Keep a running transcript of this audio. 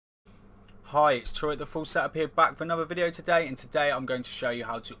Hi, it's Troy at the Full Setup here, back for another video today, and today I'm going to show you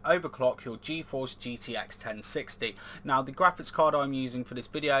how to overclock your GeForce GTX 1060. Now the graphics card I'm using for this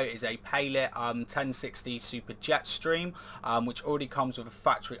video is a Palit 1060 Super JetStream, which already comes with a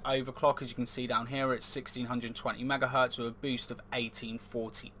factory overclock. As you can see down here, it's 1620 megahertz with a boost of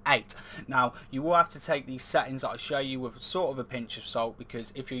 1848. Now you will have to take these settings that I show you with sort of a pinch of salt,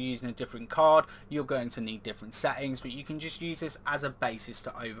 because if you're using a different card you're going to need different settings, but you can just use this as a basis to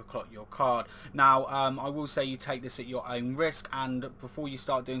overclock your card. Now I will say you take this at your own risk, and before you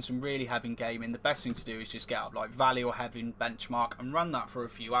start doing some really heavy gaming, the best thing to do is just get up like Valley or Heaven benchmark and run that for a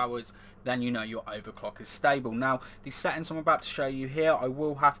few hours. Then you know your overclock is stable. Now the settings I'm about to show you here, I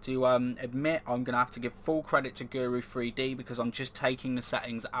will have to admit I'm going to have to give full credit to Guru 3D, because I'm just taking the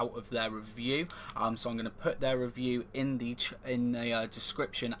settings out of their review. So I'm going to put their review in the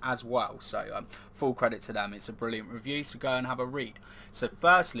description as well. So full credit to them. It's a brilliant review, so go and have a read. So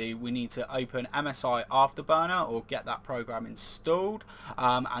firstly we need to open MSI Afterburner or get that program installed,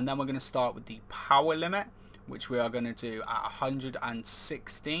 and then we're going to start with the power limit, which we are going to do at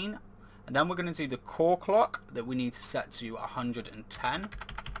 116, and then we're going to do the core clock that we need to set to 110.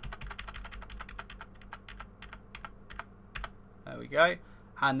 There we go.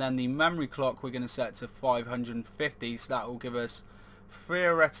 And then the memory clock we're going to set to 550, so that will give us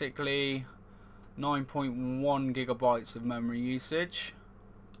theoretically 9.1 gigabytes of memory usage.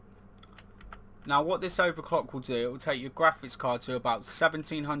 Now what this overclock will do, it will take your graphics card to about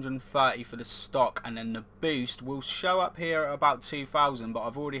 1730 for the stock, and then the boost will show up here at about 2000, but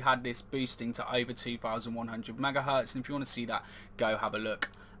I've already had this boosting to over 2100 megahertz, and if you want to see that, go have a look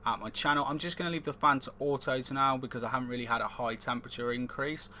at my channel. I'm just going to leave the fan to auto to now, because I haven't really had a high temperature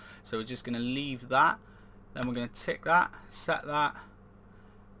increase, so we're just going to leave that. Then we're going to tick that, set that,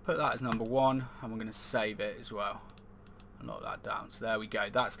 put that as number 1, and we're going to save it as well. Knock that down. So there we go.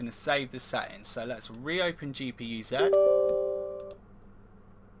 That's going to save the settings. So let's reopen GPU-Z.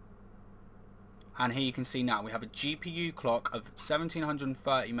 And here you can see now we have a GPU clock of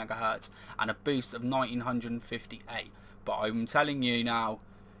 1730 megahertz and a boost of 1958. But I'm telling you now,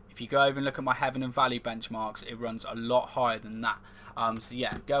 if you go over and look at my Heaven and Valley benchmarks, it runs a lot higher than that. So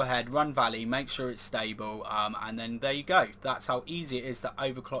yeah, go ahead, run Valley, make sure it's stable, and then there you go. That's how easy it is to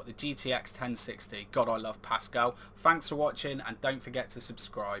overclock the GTX 1060. God, I love Pascal. Thanks for watching, and don't forget to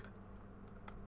subscribe.